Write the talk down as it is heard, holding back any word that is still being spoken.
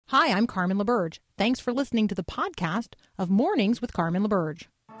Hi, I'm Carmen LaBerge. Thanks for listening to the podcast of Mornings with Carmen LaBerge.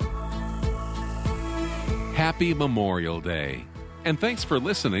 Happy Memorial Day. And thanks for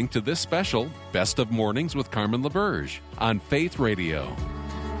listening to this special Best of Mornings with Carmen LaBerge on Faith Radio.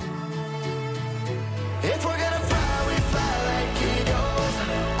 If we're gonna fly, we fly like eagles,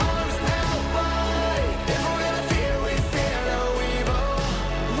 arms held wide. If we're gonna fear, we fear no evil.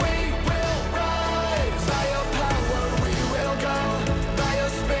 We will rise. By your power, we will go. By your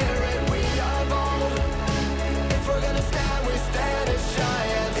spirit, we are bold. If we're gonna stand, we stand as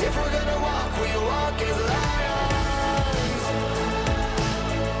giants. If we're gonna walk, we walk as lions.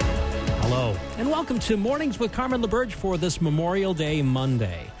 Hello, and welcome to Mornings with Carmen LaBerge for this Memorial Day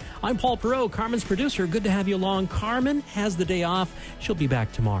Monday. I'm Paul Perot, Carmen's producer. Good to have you along. Carmen has the day off. She'll be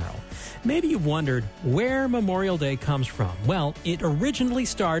back tomorrow. Maybe you've wondered where Memorial Day comes from. Well, it originally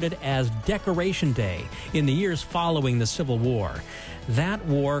started as Decoration Day in the years following the Civil War. That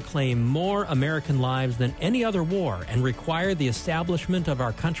war claimed more American lives than any other war and required the establishment of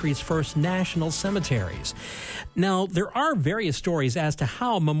our country's first national cemeteries. Now, there are various stories as to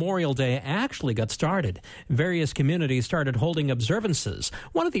how Memorial Day actually got started. Various communities started holding observances.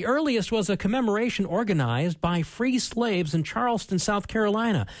 One of the earliest was a commemoration organized by free slaves in Charleston, South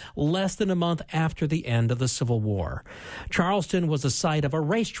Carolina, less than a month after the end of the Civil War. Charleston was the site of a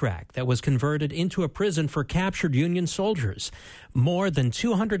racetrack that was converted into a prison for captured Union soldiers. More than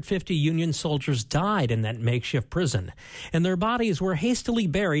 250 Union soldiers died in that makeshift prison, and their bodies were hastily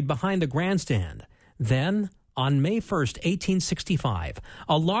buried behind the grandstand. Then, on May 1st, 1865,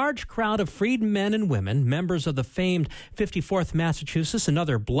 a large crowd of freed men and women, members of the famed 54th Massachusetts and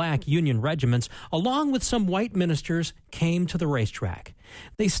other black Union regiments, along with some white ministers, came to the racetrack.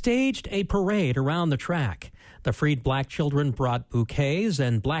 They staged a parade around the track. The freed black children brought bouquets,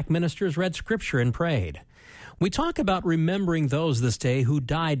 and black ministers read scripture and prayed. We talk about remembering those this day who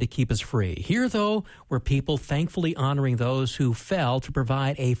died to keep us free. Here, though, were people thankfully honoring those who fell to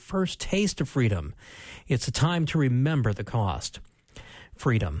provide a first taste of freedom. It's a time to remember the cost.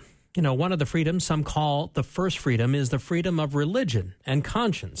 Freedom. You know, one of the freedoms some call the first freedom is the freedom of religion and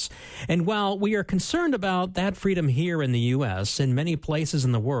conscience. And while we are concerned about that freedom here in the U.S. and many places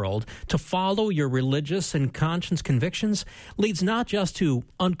in the world, to follow your religious and conscience convictions leads not just to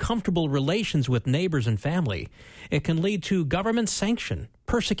uncomfortable relations with neighbors and family. It can lead to government sanction,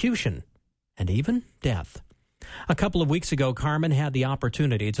 persecution, and even death. A couple of weeks ago, Carmen had the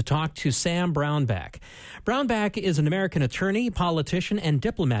opportunity to talk to Sam Brownback. Brownback is an American attorney, politician, and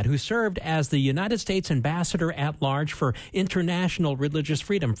diplomat who served as the United States Ambassador at Large for International Religious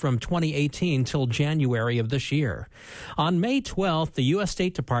Freedom from 2018 till January of this year. On May 12th, the U.S.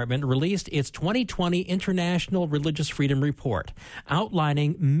 State Department released its 2020 International Religious Freedom Report,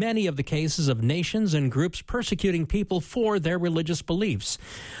 outlining many of the cases of nations and groups persecuting people for their religious beliefs.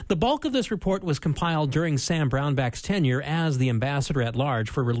 The bulk of this report was compiled during Sam Brownback's tenure as the Ambassador at Large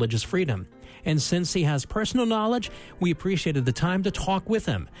for Religious Freedom. And since he has personal knowledge, we appreciated the time to talk with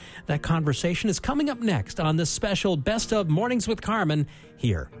him. That conversation is coming up next on this special Best of Mornings with Carmen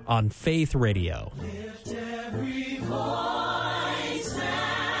here on Faith Radio. Lift every voice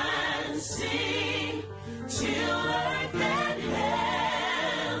and sing till earth and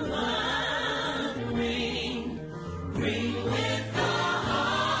heaven ring. Ring with the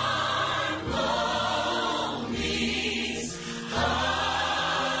harmonies of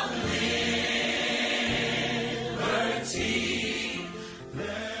liberty.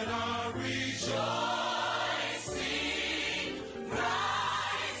 Let our rejoicing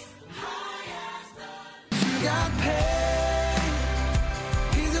rise high as the... You got pain,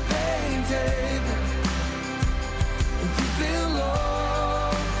 he's a pain taker. If you feel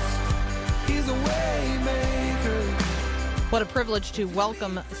lost, he's a way maker. What a privilege to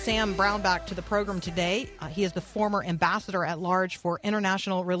welcome Sam Brownback to the program today. He is the former Ambassador at Large for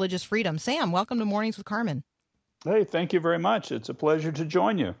International Religious Freedom. Sam, welcome to Mornings with Carmen. Hey, thank you very much. It's a pleasure to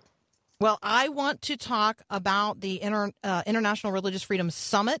join you. Well, I want to talk about the International Religious Freedom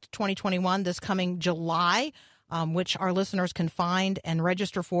Summit 2021 this coming July, which our listeners can find and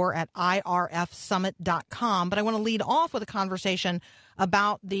register for at irfsummit.com. But I want to lead off with a conversation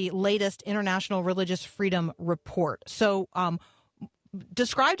about the latest International Religious Freedom Report. So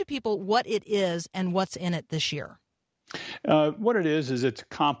describe to people what it is and what's in it this year. What it is it's a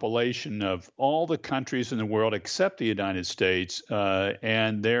compilation of all the countries in the world except the United States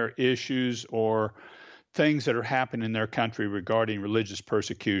and their issues or things that are happening in their country regarding religious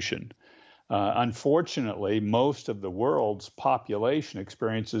persecution. Unfortunately, most of the world's population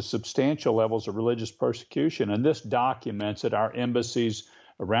experiences substantial levels of religious persecution, and this documents at our embassies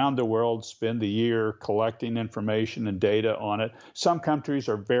around the world spend the year collecting information and data on it. Some countries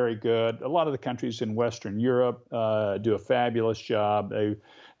are very good. A lot of the countries in Western Europe do a fabulous job. They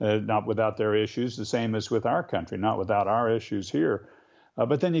not without their issues, the same as with our country, not without our issues here.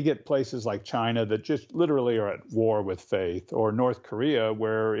 But then you get places like China that just literally are at war with faith, or North Korea,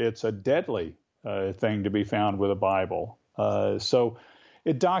 where it's a deadly thing to be found with a Bible. So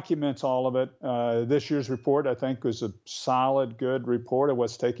it documents all of it. This year's report, I think, was a solid, good report of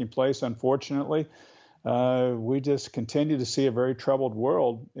what's taking place. Unfortunately, we just continue to see a very troubled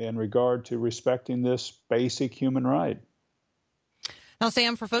world in regard to respecting this basic human right. Now,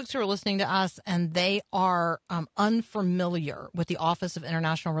 Sam, for folks who are listening to us and they are unfamiliar with the Office of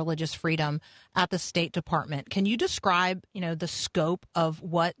International Religious Freedom at the State Department, can you describe, the scope of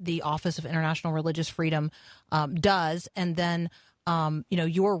what the Office of International Religious Freedom does, and then,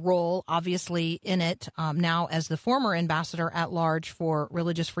 your role, obviously, in it now as the former ambassador at large for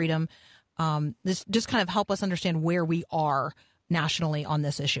religious freedom? This just kind of help us understand where we are nationally on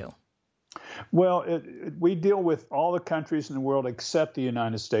this issue. Well, we deal with all the countries in the world except the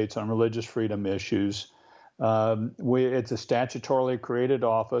United States on religious freedom issues. It's a statutorily created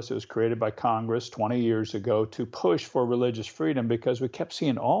office. It was created by Congress 20 years ago to push for religious freedom, because we kept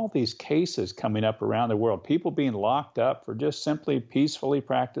seeing all these cases coming up around the world, people being locked up for just simply peacefully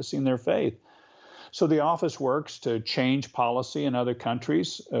practicing their faith. So the office works to change policy in other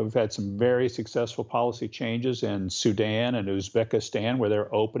countries. We've had some very successful policy changes in Sudan and Uzbekistan, where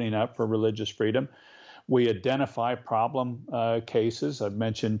they're opening up for religious freedom. We identify problem cases. I've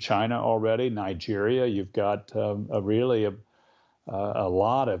mentioned China already, Nigeria. You've got a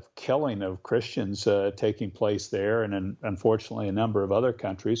lot of killing of Christians taking place there, and unfortunately a number of other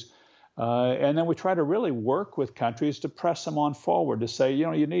countries. And then we try to really work with countries to press them on forward, to say,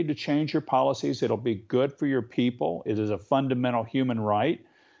 you need to change your policies. It'll be good for your people. It is a fundamental human right.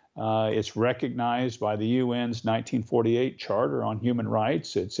 It's recognized by the UN's 1948 Charter on Human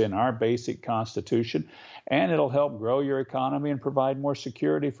Rights. It's in our basic constitution, and it'll help grow your economy and provide more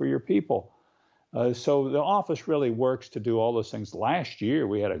security for your people. So the office really works to do all those things. Last year,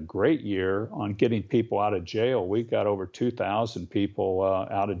 we had a great year on getting people out of jail. We got over 2,000 people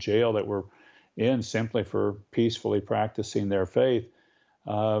out of jail that were in simply for peacefully practicing their faith.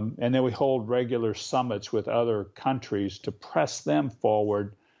 And then we hold regular summits with other countries to press them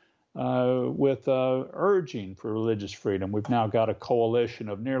forward with urging for religious freedom. We've now got a coalition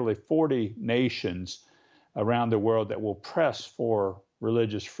of nearly 40 nations around the world that will press for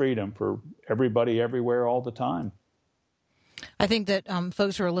religious freedom for everybody, everywhere, all the time. I think that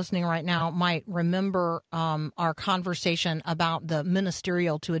folks who are listening right now might remember our conversation about the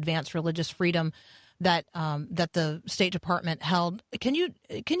Ministerial to Advance Religious Freedom that the State Department held. Can you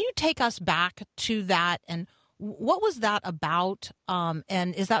take us back to that, and what was that about?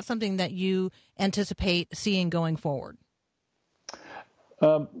 And is that something that you anticipate seeing going forward?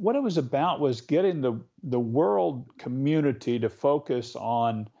 What it was about was getting the world community to focus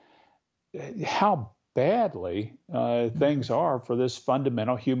on how badly things are for this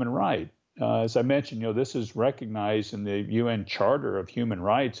fundamental human right. As I mentioned, this is recognized in the UN Charter of Human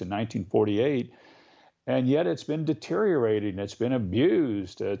Rights in 1948, and yet it's been deteriorating. It's been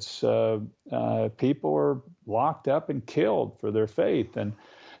abused. It's people are locked up and killed for their faith. And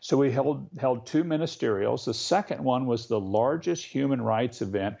so we held two ministerials. The second one was the largest human rights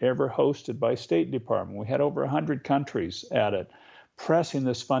event ever hosted by State Department. We had over 100 countries at it, pressing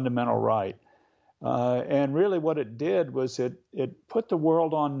this fundamental right. And really what it did was it put the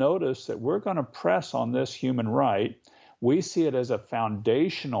world on notice that we're going to press on this human right. We see it as a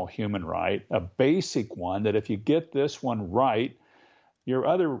foundational human right, a basic one, that if you get this one right, your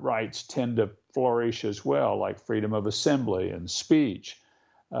other rights tend to flourish as well, like freedom of assembly and speech.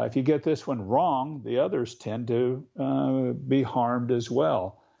 If you get this one wrong, the others tend to be harmed as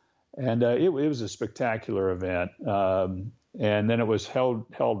well. And it was a spectacular event. And then it was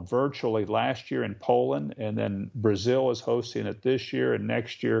held virtually last year in Poland, and then Brazil is hosting it this year, and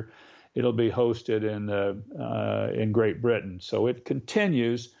next year it'll be hosted in Great Britain. So it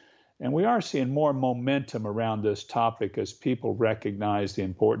continues, and we are seeing more momentum around this topic as people recognize the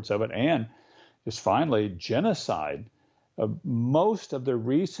importance of it. And just finally, genocide. Most of the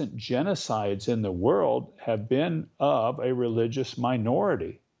recent genocides in the world have been of a religious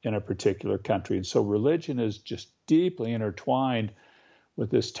minority in a particular country. And so religion is just deeply intertwined with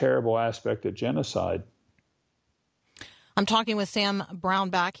this terrible aspect of genocide. I'm talking with Sam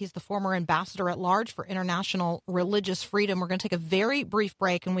Brownback. He's the former ambassador at large for international religious freedom. We're going to take a very brief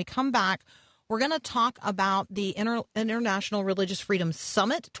break. When we come back, We're going to talk about the International Religious Freedom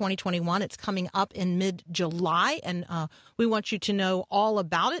Summit 2021. It's coming up in mid-July, and we want you to know all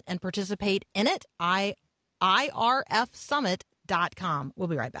about it and participate in it. IRFsummit.com. We'll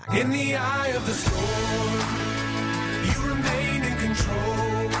be right back. In the eye of the storm, you remain in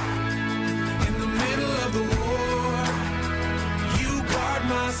control. In the middle of the war, you guard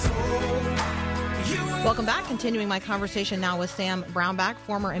my soul. Welcome back. Continuing my conversation now with Sam Brownback,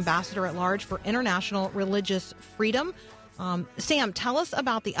 former ambassador at large for International Religious Freedom. Sam, tell us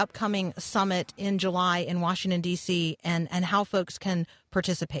about the upcoming summit in July in Washington, D.C., and how folks can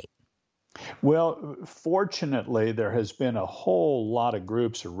participate. Well, fortunately, there has been a whole lot of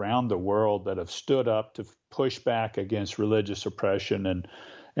groups around the world that have stood up to push back against religious oppression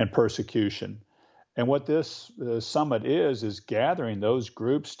and persecution. And what this summit is gathering those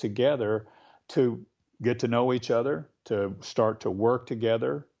groups together to get to know each other, to start to work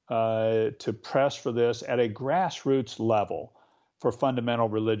together, to press for this at a grassroots level for fundamental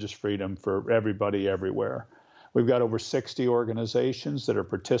religious freedom for everybody everywhere. We've got over 60 organizations that are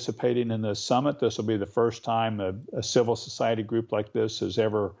participating in this summit. This will be the first time a civil society group like this has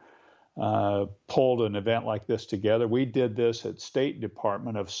ever pulled an event like this together. We did this at State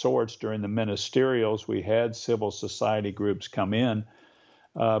Department of sorts during the ministerials. We had civil society groups come in.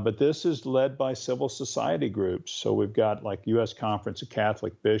 But this is led by civil society groups. So we've got like U.S. Conference of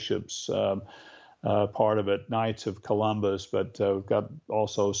Catholic Bishops, part of it, Knights of Columbus, but we've got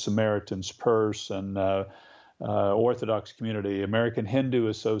also Samaritan's Purse and Orthodox Community, American Hindu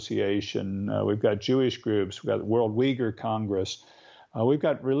Association. We've got Jewish groups. We've got the World Uyghur Congress. We've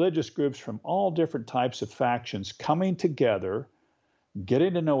got religious groups from all different types of factions coming together,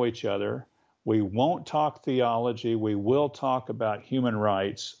 getting to know each other. We won't talk theology. We will talk about human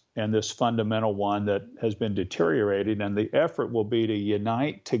rights and this fundamental one that has been deteriorating. And the effort will be to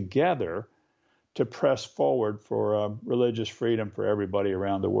unite together to press forward for religious freedom for everybody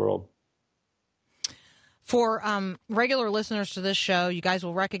around the world. For regular listeners to this show, you guys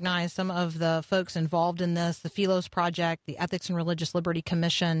will recognize some of the folks involved in this, the Philos Project, the Ethics and Religious Liberty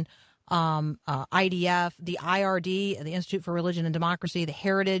Commission, IDF, the IRD, the Institute for Religion and Democracy, the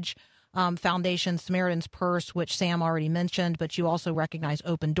Heritage Foundation, Samaritan's Purse, which Sam already mentioned, but you also recognize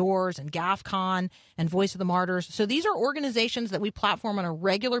Open Doors and GAFCON and Voice of the Martyrs. So these are organizations that we platform on a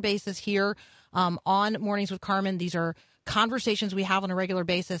regular basis here on Mornings with Carmen. These are conversations we have on a regular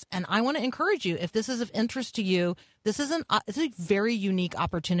basis. And I want to encourage you, if this is of interest to you, it's a very unique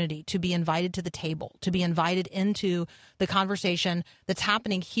opportunity to be invited to the table, to be invited into the conversation that's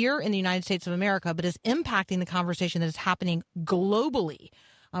happening here in the United States of America, but is impacting the conversation that is happening globally.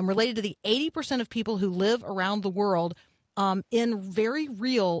 Related to the 80% of people who live around the world in very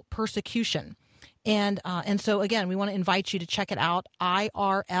real persecution. And so, again, we want to invite you to check it out,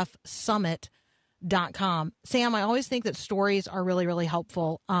 IRFsummit.com. Sam, I always think that stories are really, really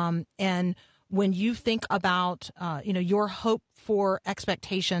helpful. And when you think about, your hope for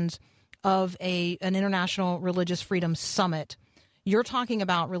expectations of an International Religious Freedom Summit, you're talking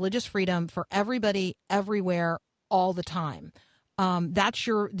about religious freedom for everybody, everywhere, all the time. That's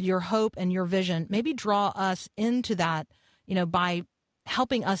your hope and your vision. Maybe draw us into that, by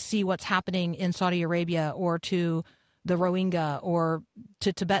helping us see what's happening in Saudi Arabia or to the Rohingya or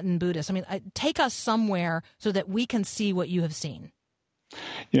to Tibetan Buddhists. I mean, take us somewhere so that we can see what you have seen.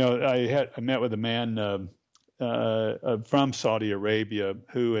 I met with a man from Saudi Arabia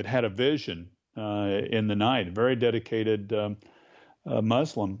who had a vision in the night, a very dedicated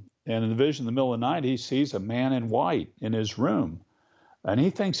Muslim. And in the vision in the middle of the night, he sees a man in white in his room. And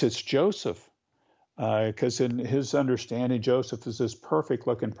he thinks it's Joseph, because in his understanding, Joseph is this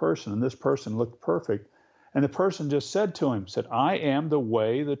perfect-looking person, and this person looked perfect. And the person just said to him, I am the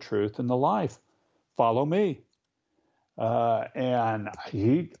way, the truth, and the life. Follow me. And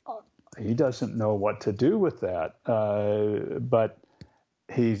he doesn't know what to do with that. But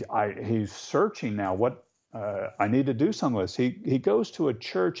he's searching now. What I need to do something with this. He goes to a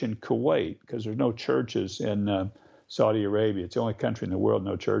church in Kuwait, because there's no churches in Saudi Arabia. It's the only country in the world,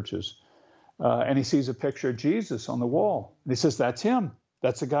 no churches. And he sees a picture of Jesus on the wall. And he says, that's him.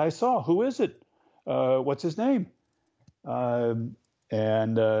 That's the guy I saw. Who is it? What's his name? And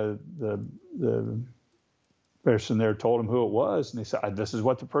the person there told him who it was. And he said, this is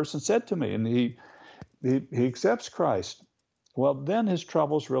what the person said to me. And he accepts Christ. Well, then his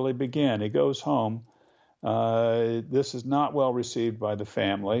troubles really begin. He goes home. This is not well received by the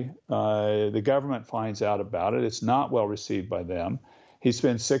family. The government finds out about it. It's not well received by them. He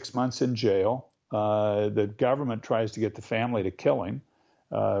spends 6 months in jail. The government tries to get the family to kill him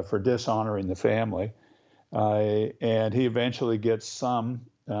for dishonoring the family. And he eventually gets some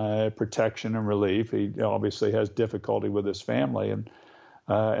protection and relief. He obviously has difficulty with his family, and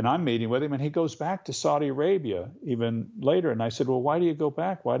I'm meeting with him, and he goes back to Saudi Arabia even later. And I said, well, why do you go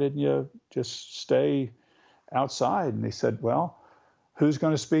back? Why didn't you just stay outside? And he said, well, who's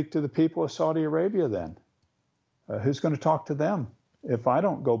going to speak to the people of Saudi Arabia then? Who's going to talk to them if I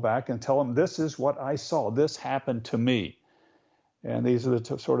don't go back and tell them this is what I saw, this happened to me? And these are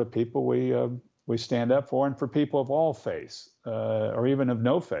the sort of people we stand up for, and for people of all faiths, or even of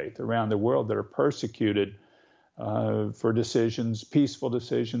no faith around the world that are persecuted for decisions, peaceful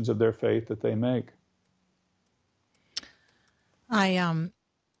decisions of their faith that they make. I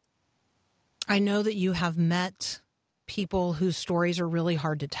know that you have met people whose stories are really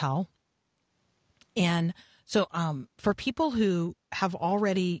hard to tell. And so for people who have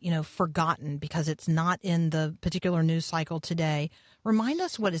already, forgotten because it's not in the particular news cycle today, remind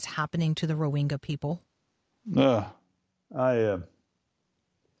us what is happening to the Rohingya people. Well,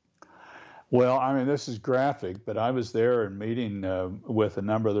 this is graphic, but I was there and meeting with a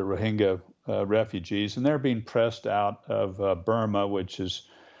number of the Rohingya refugees, and they're being pressed out of Burma, which is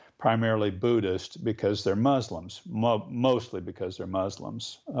primarily Buddhist, because they're Muslims, mostly because they're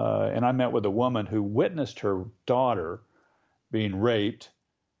Muslims. And I met with a woman who witnessed her daughter being raped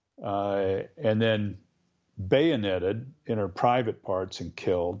and then bayoneted in her private parts and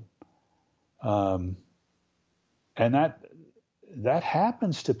killed. And that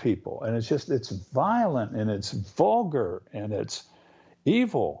happens to people. And it's violent and it's vulgar and it's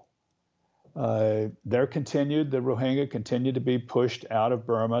evil. The Rohingya continue to be pushed out of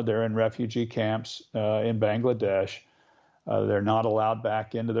Burma. They're in refugee camps in Bangladesh. They're not allowed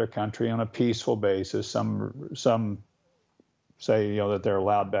back into their country on a peaceful basis. Some say that they're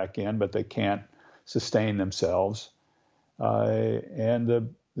allowed back in, but they can't sustain themselves.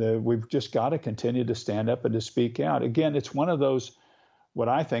 And we've just got to continue to stand up and to speak out. Again, it's one of those, what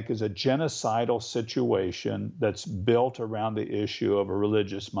I think is a genocidal situation that's built around the issue of a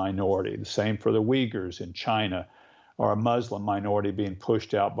religious minority. The same for the Uyghurs in China, or a Muslim minority being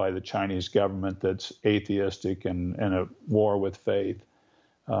pushed out by the Chinese government that's atheistic and at war with faith.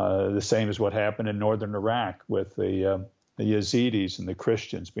 The same as what happened in northern Iraq with the Yazidis and the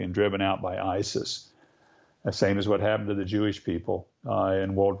Christians being driven out by ISIS. The same as what happened to the Jewish people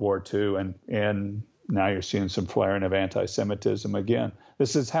in World War II, and now you're seeing some flaring of anti-Semitism again.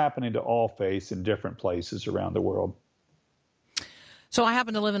 This is happening to all faiths in different places around the world. So I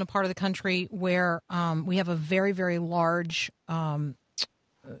happen to live in a part of the country where we have a very, very large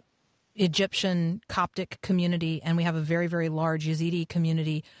Egyptian Coptic community, and we have a very, very large Yazidi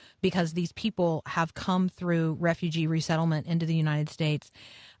community because these people have come through refugee resettlement into the United States.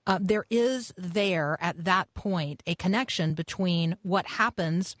 There is at that point a connection between what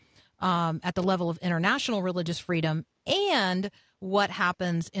happens at the level of international religious freedom and what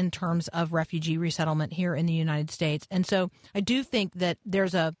happens in terms of refugee resettlement here in the United States. And so I do think that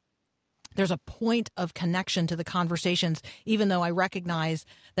there's a point of connection to the conversations, even though I recognize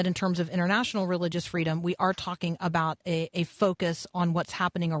that in terms of international religious freedom, we are talking about a focus on what's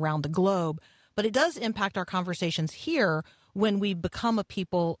happening around the globe. But it does impact our conversations here when we become a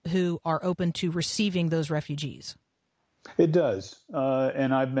people who are open to receiving those refugees. It does.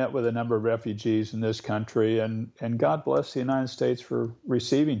 And I've met with a number of refugees in this country, and God bless the United States for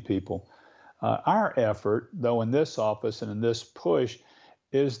receiving people. Our effort, though, in this office and in this push,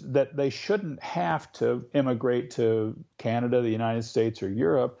 is that they shouldn't have to immigrate to Canada, the United States, or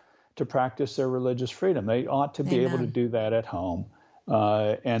Europe to practice their religious freedom. They ought to be able to do that at home.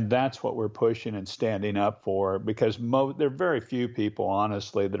 And that's what we're pushing and standing up for, because there are very few people,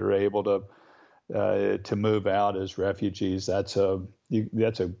 honestly, that are able to move out as refugees. That's a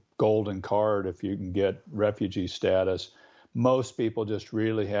golden card if you can get refugee status. Most people just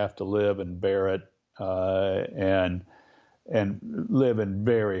really have to live and bear it, and live in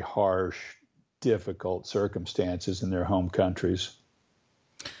very harsh, difficult circumstances in their home countries.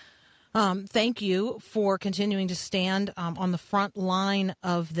 Thank you for continuing to stand on the front line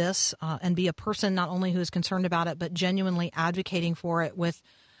of this and be a person not only who is concerned about it, but genuinely advocating for it with,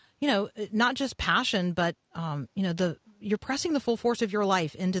 not just passion, but, you're pressing the full force of your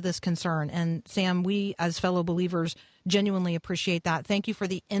life into this concern. And Sam, we as fellow believers genuinely appreciate that. Thank you for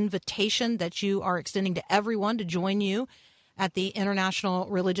the invitation that you are extending to everyone to join you at the International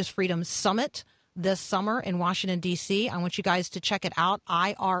Religious Freedom Summit this summer in Washington, D.C. I want you guys to check it out,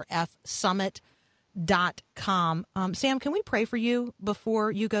 irfsummit.com. Sam, can we pray for you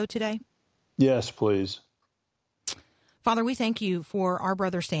before you go today? Yes, please. Father, we thank you for our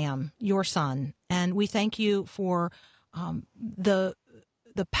brother Sam, your son, and we thank you for the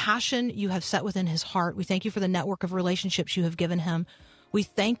passion you have set within his heart. We thank you for the network of relationships you have given him We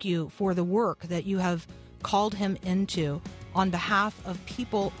thank you for the work that you have called him into on behalf of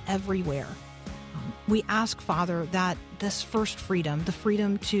people everywhere. We ask, Father, that this first freedom, the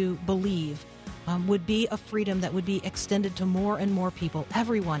freedom to believe, would be a freedom that would be extended to more and more people,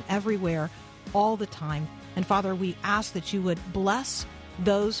 everyone, everywhere, all the time. And Father, we ask that you would bless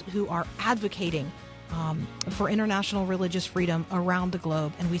those who are advocating for international religious freedom around the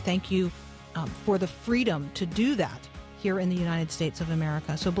globe. And we thank you for the freedom to do that here in the United States of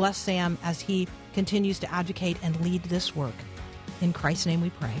America. So bless Sam as he continues to advocate and lead this work. In Christ's name we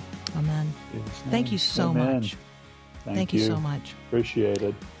pray. Amen. Thank you so much. Thank you so much. Appreciate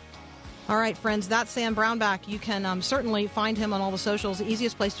it. All right, friends, that's Sam Brownback. You can certainly find him on all the socials. The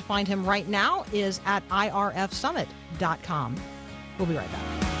easiest place to find him right now is at irfsummit.com. We'll be right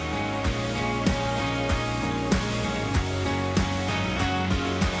back.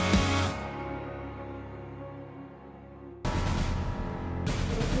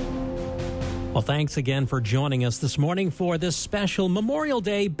 Well, thanks again for joining us this morning for this special Memorial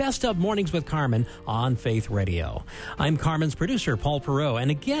Day Best of Mornings with Carmen on Faith Radio. I'm Carmen's producer, Paul Perot. And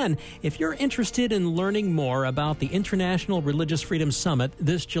again, if you're interested in learning more about the International Religious Freedom Summit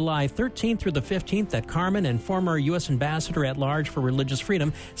this July 13th through the 15th that Carmen and former U.S. Ambassador at Large for Religious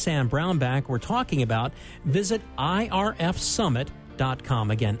Freedom, Sam Brownback, were talking about, visit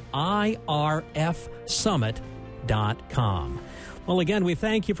irfsummit.com. Again, irfsummit.com. Well, again, we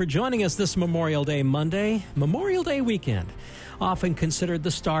thank you for joining us this Memorial Day Monday, Memorial Day weekend, often considered the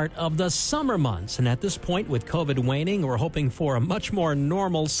start of the summer months. And at this point, with COVID waning, we're hoping for a much more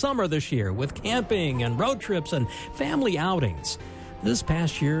normal summer this year with camping and road trips and family outings. This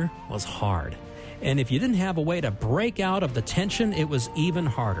past year was hard. And if you didn't have a way to break out of the tension, it was even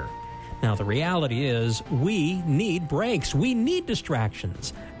harder. Now, the reality is we need breaks. We need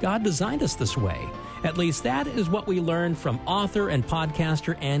distractions. God designed us this way. At least that is what we learned from author and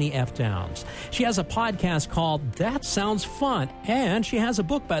podcaster Annie F. Downs. She has a podcast called That Sounds Fun, and she has a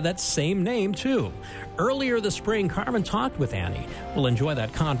book by that same name, too. Earlier this spring, Carmen talked with Annie. We'll enjoy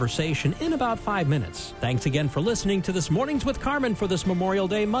that conversation in about 5 minutes. Thanks again for listening to this Mornings with Carmen for this Memorial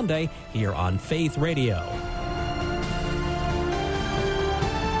Day Monday here on Faith Radio.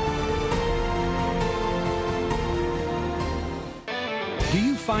 Do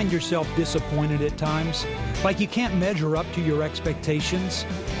you find yourself disappointed at times? Like you can't measure up to your expectations?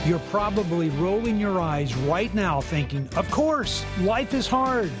 You're probably rolling your eyes right now thinking, of course, life is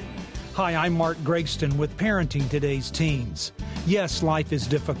hard. Hi, I'm Mark Gregston with Parenting Today's Teens. Yes, life is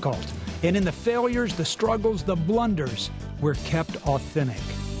difficult. And in the failures, the struggles, the blunders, we're kept authentic.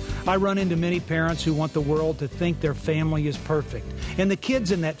 I run into many parents who want the world to think their family is perfect. And the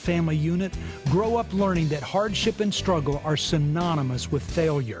kids in that family unit grow up learning that hardship and struggle are synonymous with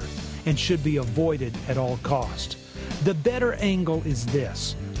failure and should be avoided at all cost. The better angle is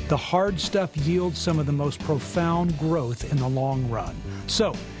this: the hard stuff yields some of the most profound growth in the long run.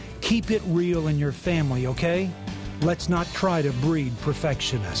 So, keep it real in your family, okay? Let's not try to breed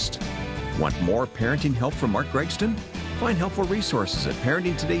perfectionists. Want more parenting help from Mark Gregston? Find helpful resources at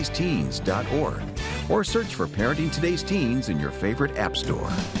parentingtodaysteens.org or search for Parenting Today's Teens in your favorite app store.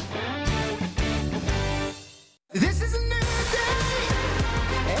 This is a new day.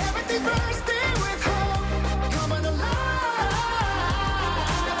 Everything first day with hope. Coming alive.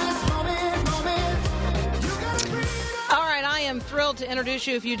 This moment. You gotta breathe. All right, I am thrilled to introduce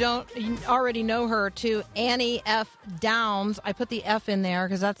you, if you don't already know her, to Annie F. Downs. I put the F in there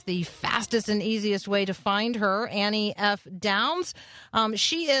because that's the fastest and easiest way to find her, Annie F. Downs.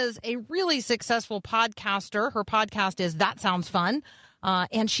 She is a really successful podcaster. Her podcast is That Sounds Fun.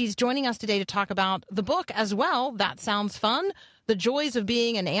 And she's joining us today to talk about the book as well, That Sounds Fun, The Joys of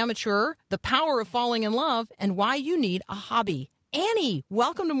Being an Amateur, The Power of Falling in Love, and Why You Need a Hobby. Annie,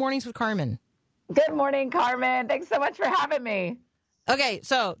 welcome to Mornings with Carmen. Good morning, Carmen. Thanks so much for having me. Okay,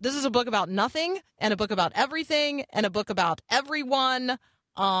 so this is a book about nothing and a book about everything and a book about everyone.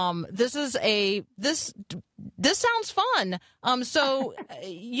 This sounds fun. So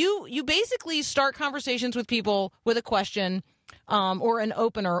you basically start conversations with people with a question or an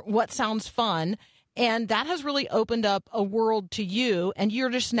opener, what sounds fun, and that has really opened up a world to you, and you're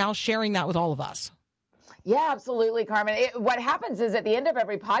just now sharing that with all of us. Yeah, absolutely, Carmen. What happens is at the end of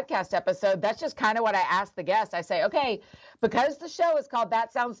every podcast episode, that's just kind of what I ask the guest. I say, okay, because the show is called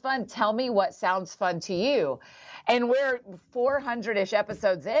That Sounds Fun, tell me what sounds fun to you. And we're 400-ish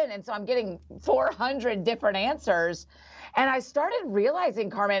episodes in, and so I'm getting 400 different answers. And I started realizing,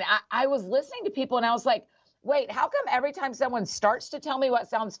 Carmen, I was listening to people, and I was like, wait, how come every time someone starts to tell me what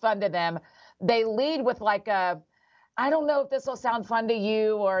sounds fun to them, they lead with like a I don't know if this will sound fun to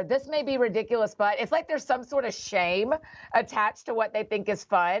you, or this may be ridiculous, but it's like there's some sort of shame attached to what they think is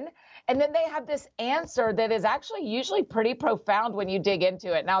fun. And then they have this answer that is actually usually pretty profound when you dig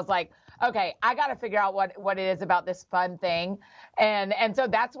into it. And I was like, okay, I got to figure out what it is about this fun thing. And so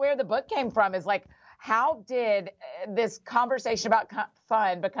that's where the book came from, is like, how did this conversation about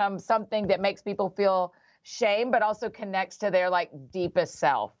fun become something that makes people feel shame, but also connects to their like deepest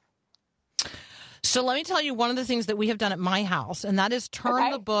self? So let me tell you one of the things that we have done at my house, and that is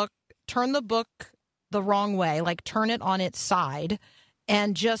turn the book the wrong way, like turn it on its side,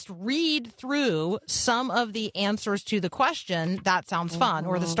 and just read through some of the answers to the question, that sounds fun,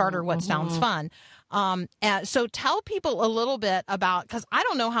 or the starter, what sounds fun. So tell people a little bit about, because I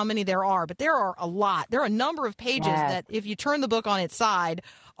don't know how many there are, but there are a lot. There are a number of pages that if you turn the book on its side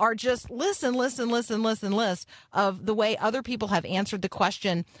are just list of the way other people have answered the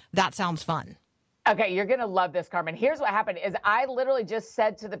question, that sounds fun. Okay, you're going to love this, Carmen. Here's what happened is I literally just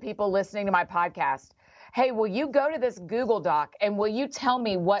said to the people listening to my podcast, hey, will you go to this Google Doc and will you tell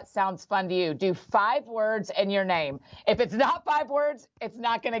me what sounds fun to you? Do 5 words and your name. If it's not 5 words, it's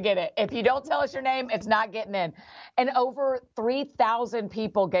not going to get it. If you don't tell us your name, it's not getting in. And over 3,000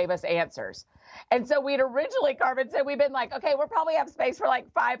 people gave us answers. And so we'd originally, Carmen said, we've been like, okay, we'll probably have space for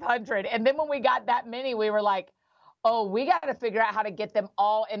like 500. And then when we got that many, we were like, oh, we got to figure out how to get them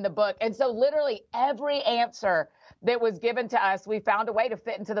all in the book. And so literally every answer that was given to us, we found a way to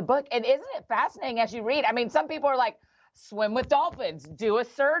fit into the book. And isn't it fascinating as you read? I mean, some people are like, swim with dolphins, do a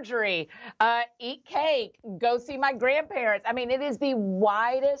surgery, eat cake, go see my grandparents. I mean, it is the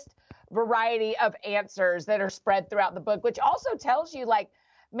widest variety of answers that are spread throughout the book, which also tells you, like,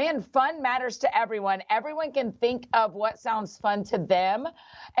 man, fun matters to everyone. Everyone can think of what sounds fun to them.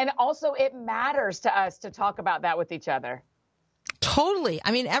 And also it matters to us to talk about that with each other. Totally.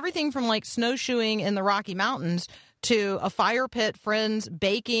 I mean, everything from like snowshoeing in the Rocky Mountains to a fire pit, friends,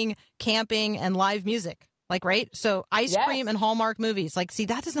 baking, camping, and live music. Like, right? So ice cream and Hallmark movies. Like, see,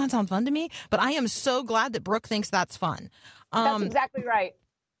 that does not sound fun to me, but I am so glad that Brooke thinks that's fun. That's exactly right.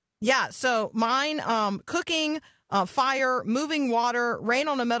 Yeah. So mine, cooking, fire, moving water, rain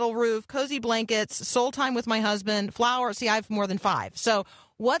on a metal roof, cozy blankets, soul time with my husband, flowers. See, I have more than 5. So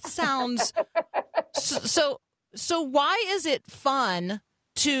what sounds so why is it fun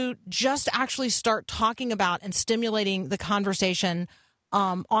to just actually start talking about and stimulating the conversation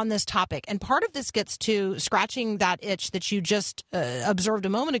on this topic? And part of this gets to scratching that itch that you just observed a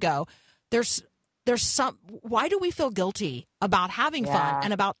moment ago. There's some, why do we feel guilty about having fun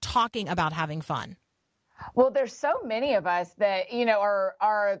and about talking about having fun? Well, there's so many of us that, you know,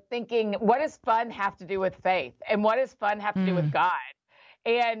 are thinking, what does fun have to do with faith? And what does fun have to do with God?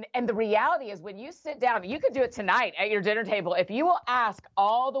 And the reality is, when you sit down, you could do it tonight at your dinner table. If you will ask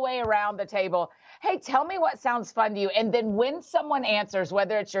all the way around the table, hey, tell me what sounds fun to you. And then when someone answers,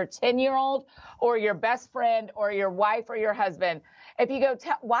 whether it's your 10-year-old or your best friend or your wife or your husband, if you go,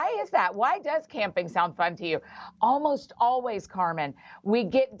 why is that? Why does camping sound fun to you? Almost always, Carmen, we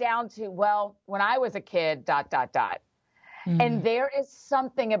get down to, well, when I was a kid, ... And there is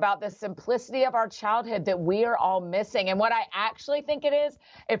something about the simplicity of our childhood that we are all missing. And what I actually think it is,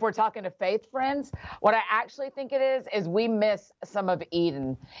 if we're talking to faith friends, what I actually think it is we miss some of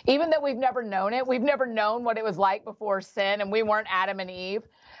Eden. Even though we've never known it, we've never known what it was like before sin, and we weren't Adam and Eve.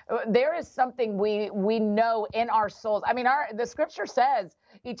 There is something we know in our souls. I mean, the scripture says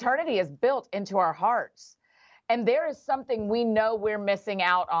eternity is built into our hearts. And there is something we know we're missing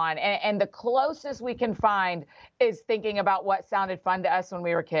out on. And the closest we can find is thinking about what sounded fun to us when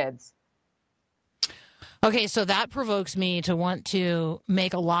we were kids. Okay, so that provokes me to want to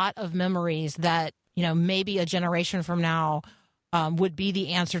make a lot of memories that, you know, maybe a generation from now would be the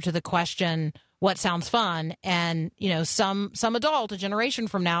answer to the question, what sounds fun? And, you know, some adult, a generation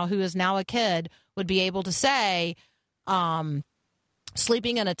from now who is now a kid, would be able to say,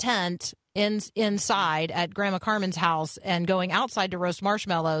 sleeping in a tent inside at Grandma Carmen's house and going outside to roast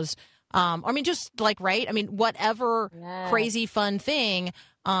marshmallows. I mean, just like, right? I mean, whatever crazy fun thing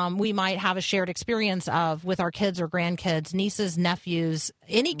we might have a shared experience of with our kids or grandkids, nieces, nephews,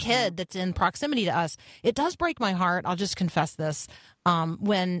 any kid that's in proximity to us. It does break my heart. I'll just confess this.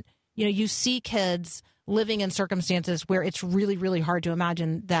 When, you know, you see kids living in circumstances where it's really, really hard to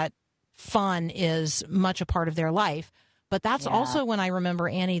imagine that fun is much a part of their life. But that's also when I remember,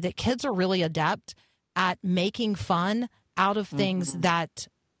 Annie, that kids are really adept at making fun out of things that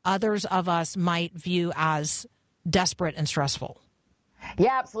others of us might view as desperate and stressful.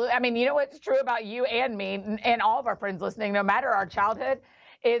 Yeah, absolutely. I mean, you know what's true about you and me and all of our friends listening, no matter our childhood,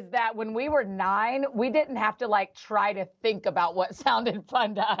 is that when we were 9, we didn't have to like try to think about what sounded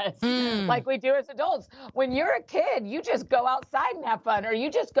fun to us like we do as adults. When you're a kid, you just go outside and have fun, or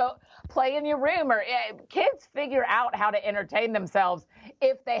you just go play in your room, or kids figure out how to entertain themselves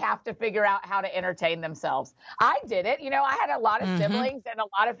if they have to figure out how to entertain themselves. I did it. I had a lot of siblings and a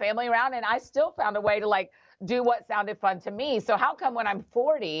lot of family around, and I still found a way to like do what sounded fun to me. So how come when I'm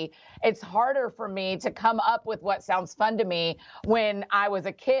 40, it's harder for me to come up with what sounds fun to me? When I was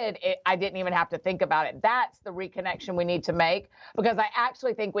a kid, I didn't even have to think about it. That's the reconnection we need to make, because I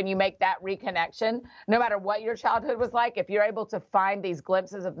actually think when you make that reconnection, no matter what your childhood was like, if you're able to find these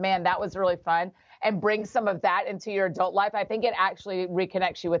glimpses of, man, that was really fun, and bring some of that into your adult life, I think it actually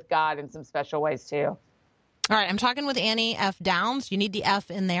reconnects you with God in some special ways too. All right, I'm talking with Annie F. Downs. You need the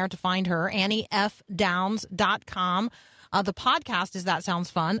F in there to find her, AnnieFDowns.com. The podcast is That Sounds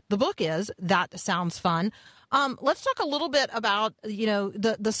Fun. The book is That Sounds Fun. Let's talk a little bit about,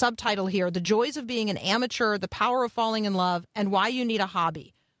 the subtitle here, The Joys of Being an Amateur, The Power of Falling in Love, and Why You Need a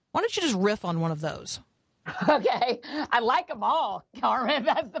Hobby. Why don't you just riff on one of those? Okay. I like them all, Carmen.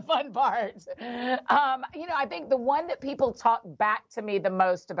 That's the fun part. I think the one that people talk back to me the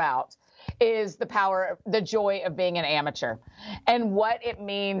most about is the joy of being an amateur, and what it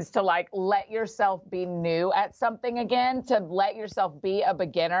means to like let yourself be new at something again, to let yourself be a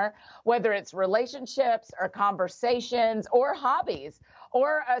beginner, whether it's relationships or conversations or hobbies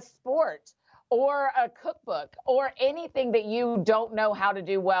or a sport or a cookbook or anything that you don't know how to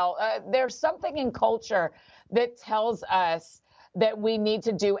do well. There's something in culture that tells us that we need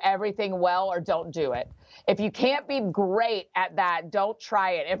to do everything well or don't do it. If you can't be great at that, don't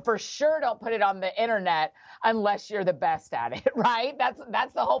try it. And for sure, don't put it on the internet unless you're the best at it, right?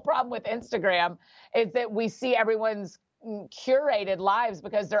 That's the whole problem with Instagram, is that we see everyone's curated lives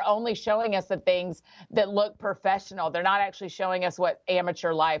because they're only showing us the things that look professional. They're not actually showing us what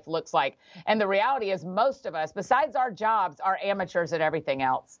amateur life looks like. And the reality is most of us, besides our jobs, are amateurs at everything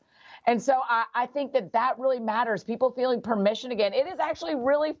else. And so I think that really matters. People feeling permission again. It is actually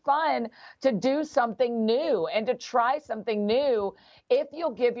really fun to do something new and to try something new if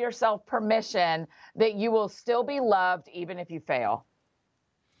you'll give yourself permission that you will still be loved even if you fail.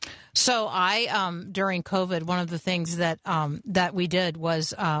 So during COVID, one of the things that we did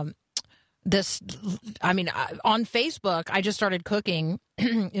was on Facebook, I just started cooking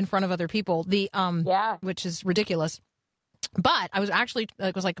in front of other people, which is ridiculous. But I was actually,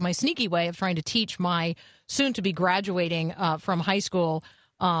 it was like my sneaky way of trying to teach my soon-to-be graduating from high school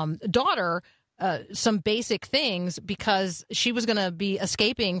daughter some basic things, because she was going to be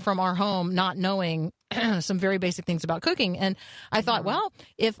escaping from our home not knowing some very basic things about cooking. And I thought, well,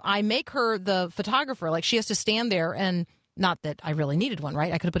 if I make her the photographer, like she has to stand there, and not that I really needed one,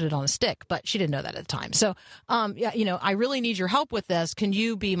 right? I could have put it on a stick, but she didn't know that at the time. So, I really need your help with this. Can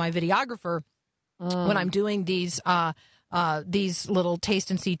you be my videographer when I'm doing these little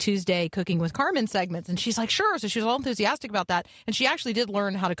Taste and See Tuesday Cooking with Carmen segments? And she's like, sure. So she was all enthusiastic about that. And she actually did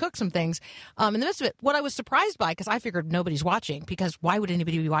learn how to cook some things. In the midst of it, what I was surprised by, because I figured nobody's watching, because why would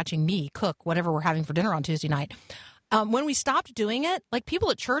anybody be watching me cook whatever we're having for dinner on Tuesday night? When we stopped doing it, like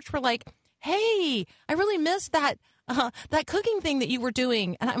people at church were like, hey, I really missed that cooking thing that you were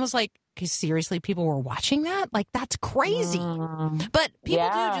doing. And I was like, okay, seriously, people were watching that? Like, that's crazy. But people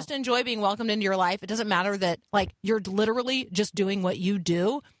do just enjoy being welcomed into your life. It doesn't matter that, like, you're literally just doing what you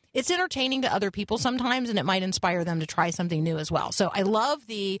do. It's entertaining to other people sometimes, and it might inspire them to try something new as well. So I love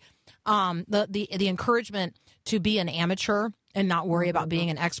the encouragement to be an amateur and not worry about being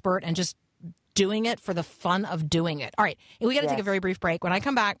an expert, and just doing it for the fun of doing it. All right, we got to take a very brief break. When I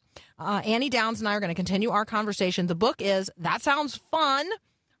come back, Annie Downs and I are going to continue our conversation. The book is That Sounds Fun.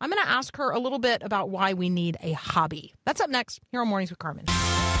 I'm going to ask her a little bit about why we need a hobby. That's up next here on Mornings with Carmen.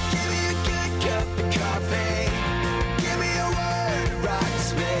 Give me a good cup of coffee. Give me a word that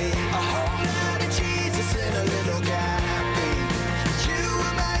rocks me. A whole lot of Jesus and a little caffeine. You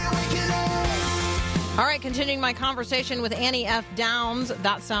and my awakening. All right, continuing my conversation with Annie F. Downs.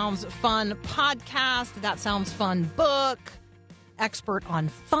 That Sounds Fun podcast. That Sounds Fun book. Expert on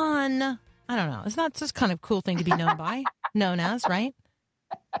fun. I don't know. Isn't that just kind of cool thing to be known as, right?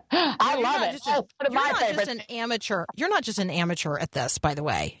 I love it. You're not just an amateur. You're not just an amateur at this, by the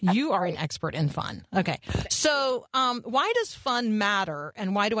way. You are an expert in fun. Okay. So why does fun matter,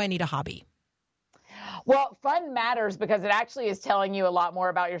 and why do I need a hobby? Well, fun matters because it actually is telling you a lot more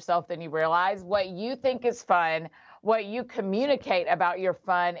about yourself than you realize. What you think is fun, what you communicate about your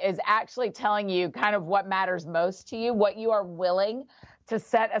fun, is actually telling you kind of what matters most to you, what you are willing to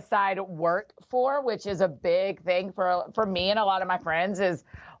set aside work for, which is a big thing for me and a lot of my friends, is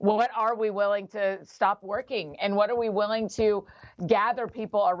what are we willing to stop working and what are we willing to gather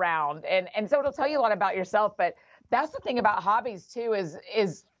people around? And so it'll tell you a lot about yourself, but that's the thing about hobbies too,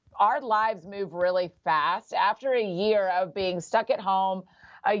 is our lives move really fast. After a year of being stuck at home,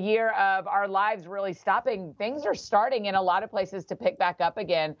 a year of our lives really stopping, things are starting in a lot of places to pick back up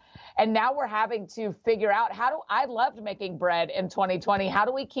again. And now we're having to figure out I loved making bread in 2020. How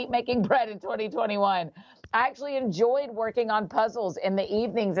do we keep making bread in 2021? I actually enjoyed working on puzzles in the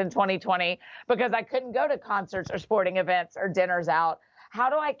evenings in 2020 because I couldn't go to concerts or sporting events or dinners out. How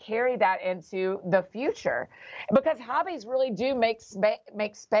do I carry that into the future? Because hobbies really do make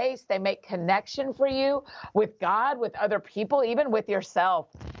space. They make connection for you with God, with other people, even with yourself.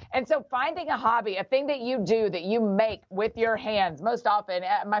 And so finding a hobby, a thing that you do that you make with your hands, most often,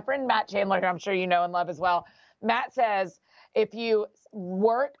 my friend Matt Chandler, who I'm sure you know and love as well, Matt says, if you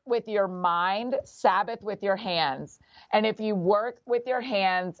work with your mind, Sabbath with your hands. And if you work with your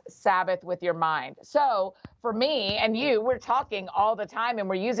hands, Sabbath with your mind. So for me and you, we're talking all the time and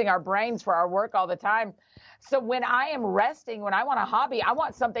we're using our brains for our work all the time. So when I am resting, when I want a hobby, I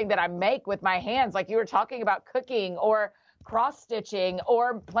want something that I make with my hands, like you were talking about cooking or cross-stitching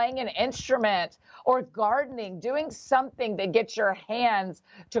or playing an instrument or gardening, doing something that gets your hands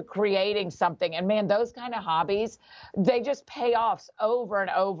to creating something. And man, those kind of hobbies, they just pay off over and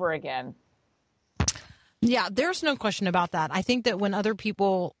over again. Yeah, there's no question about that. I think that when other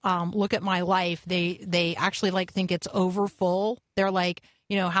people look at my life, they actually think it's over full. They're like,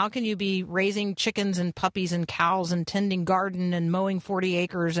 how can you be raising chickens and puppies and cows and tending garden and mowing 40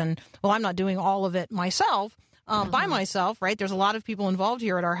 acres? And well, I'm not doing all of it myself. By myself, right? There's a lot of people involved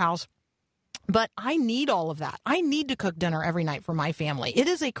here at our house, but I need all of that. I need to cook dinner every night for my family. It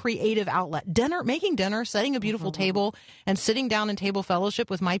is a creative outlet. Making dinner, setting a beautiful table, and sitting down in table fellowship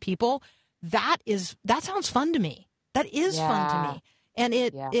with my people. That sounds fun to me. That is fun to me, and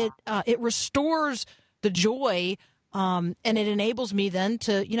it restores the joy. And it enables me then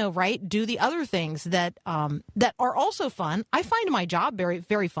to, do the other things that are also fun. I find my job very,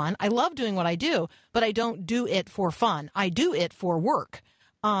 very fun. I love doing what I do, but I don't do it for fun. I do it for work.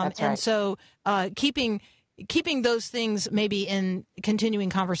 That's right. And so keeping those things maybe in continuing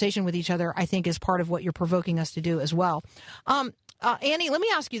conversation with each other, I think is part of what you're provoking us to do as well. Annie, let me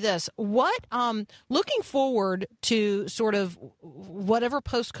ask you this. What, looking forward to sort of whatever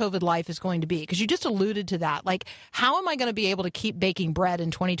post-COVID life is going to be, because you just alluded to that, how am I going to be able to keep baking bread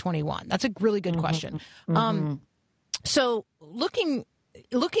in 2021? That's a really good question. So looking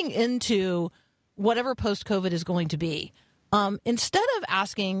into whatever post-COVID is going to be, instead of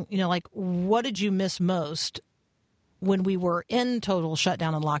asking, what did you miss most when we were in total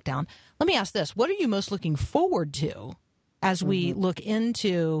shutdown and lockdown, let me ask this. What are you most looking forward to as we look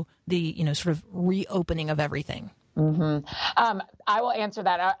into the, sort of reopening of everything? I will answer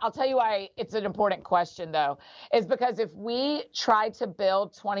that. I'll tell you why it's an important question, though, is because if we try to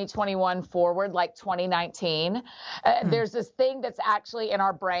build 2021 forward like 2019, there's this thing that's actually in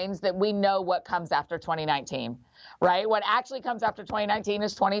our brains that we know what comes after 2019. Right? What actually comes after 2019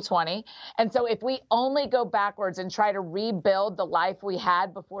 is 2020. And so if we only go backwards and try to rebuild the life we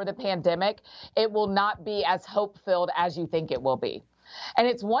had before the pandemic, it will not be as hope-filled as you think it will be. And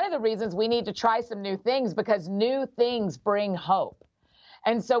it's one of the reasons we need to try some new things, because new things bring hope.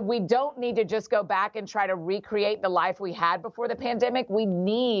 And so we don't need to just go back and try to recreate the life we had before the pandemic. We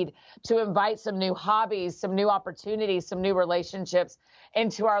need to invite some new hobbies, some new opportunities, some new relationships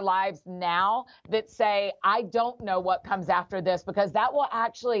into our lives now that say, I don't know what comes after this, because that will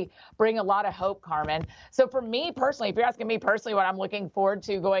actually bring a lot of hope, Carmen. So for me personally, if you're asking me personally what I'm looking forward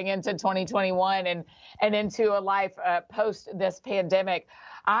to going into 2021 and into a life post this pandemic,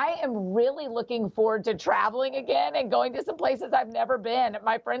 I am really looking forward to traveling again and going to some places I've never been.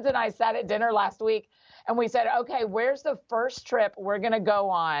 My friends and I sat at dinner last week and we said, okay, where's the first trip we're going to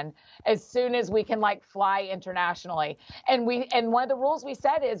go on as soon as we can fly internationally? And one of the rules we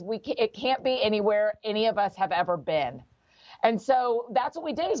said is it can't be anywhere any of us have ever been. And so that's what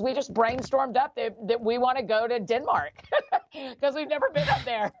we did, is we just brainstormed up that we want to go to Denmark because we've never been up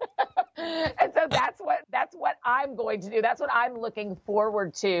there. And so that's what I'm going to do. That's what I'm looking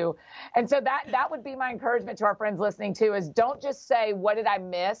forward to. And so that would be my encouragement to our friends listening too, is don't just say, what did I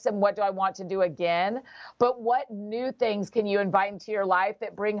miss and what do I want to do again? But what new things can you invite into your life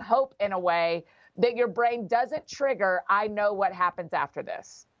that bring hope in a way that your brain doesn't trigger, I know what happens after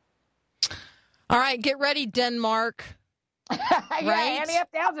this. All right, get ready, Denmark. Yeah, right? Annie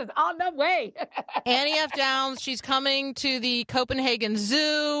F. Downs is on the way. Annie F. Downs, she's coming to the Copenhagen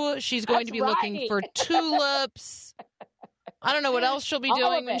Zoo. She's going to be looking for tulips. I don't know what else she'll be All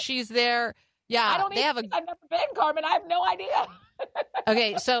doing of when it. she's there. Yeah, I don't they have I've never been, Carmen. I have no idea.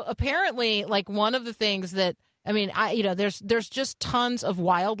 Okay, so apparently, like one of the things that there's just tons of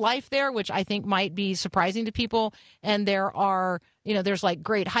wildlife there, which I think might be surprising to people. And there are, there's like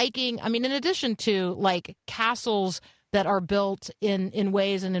great hiking. I mean, in addition to like castles that are built in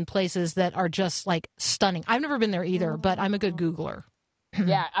ways and in places that are just like stunning. I've never been there either, but I'm a good Googler.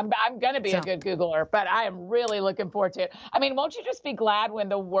 Yeah, I'm going to be a good Googler, but I am really looking forward to it. I mean, won't you just be glad when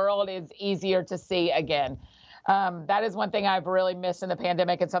the world is easier to see again? That is one thing I've really missed in the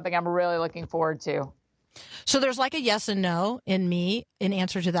pandemic and something I'm really looking forward to. So there's like a yes and no in me in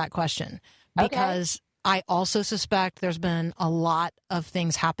answer to that question, because I also suspect there's been a lot of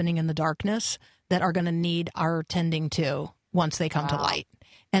things happening in the darkness that are going to need our tending to once they come to light.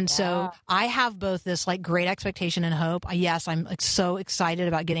 And so I have both this like great expectation and hope. Yes, I'm like so excited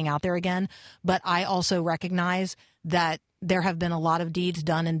about getting out there again, but I also recognize that there have been a lot of deeds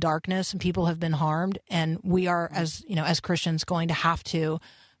done in darkness and people have been harmed. And we are, as Christians, going to have to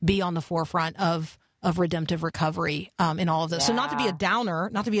be on the forefront of redemptive recovery in all of this. So not to be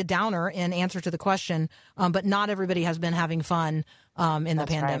a downer in answer to the question, but not everybody has been having fun in the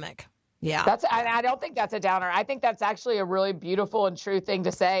pandemic. Right. Yeah, I don't think that's a downer. I think that's actually a really beautiful and true thing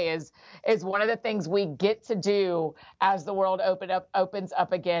to say. Is one of the things we get to do as the world opens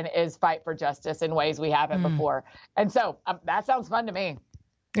up again is fight for justice in ways we haven't before. And so that sounds fun to me.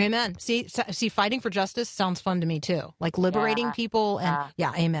 Amen. See, fighting for justice sounds fun to me too. Like liberating people and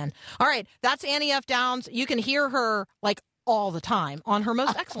amen. All right, that's Annie F. Downs. You can hear her like all the time on her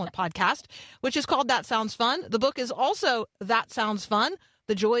most excellent podcast, which is called That Sounds Fun. The book is also That Sounds Fun: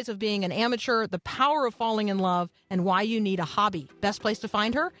 The Joys of Being an Amateur, The Power of Falling in Love, and Why You Need a Hobby. Best place to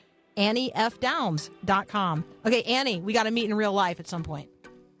find her? AnnieFDowns.com. Okay, Annie, we got to meet in real life at some point.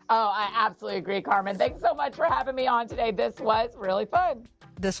 Oh, I absolutely agree, Carmen. Thanks so much for having me on today. This was really fun.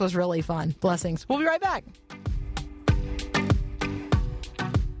 This was really fun. Blessings. We'll be right back.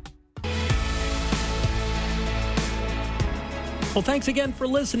 Well, thanks again for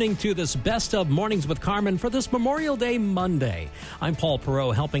listening to this Best of Mornings with Carmen for this Memorial Day Monday. I'm Paul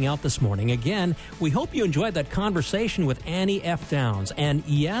Perot, helping out this morning. Again, we hope you enjoyed that conversation with Annie F. Downs. And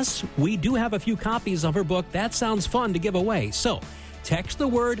yes, we do have a few copies of her book, That Sounds Fun, to give away. So text the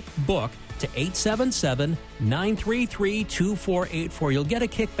word book to 877-933-2484. You'll get a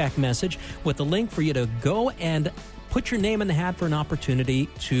kickback message with the link for you to go and put your name in the hat for an opportunity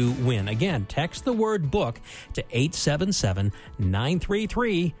to win. Again, text the word book to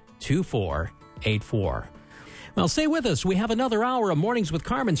 877-933-2484. Well, stay with us. We have another hour of Mornings with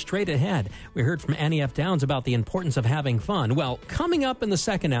Carmen straight ahead. We heard from Annie F. Downs about the importance of having fun. Well, coming up in the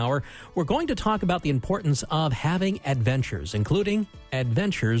second hour, we're going to talk about the importance of having adventures, including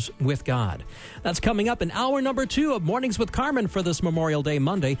adventures with God. That's coming up in hour number 2 of Mornings with Carmen for this Memorial Day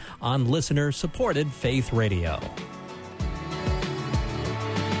Monday on listener-supported Faith Radio.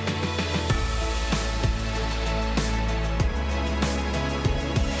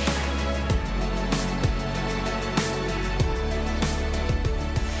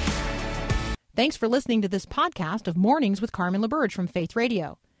 Thanks for listening to this podcast of Mornings with Carmen LaBerge from Faith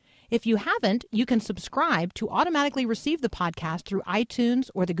Radio. If you haven't, you can subscribe to automatically receive the podcast through iTunes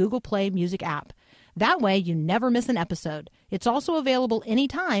or the Google Play Music app. That way, you never miss an episode. It's also available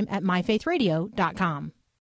anytime at myfaithradio.com.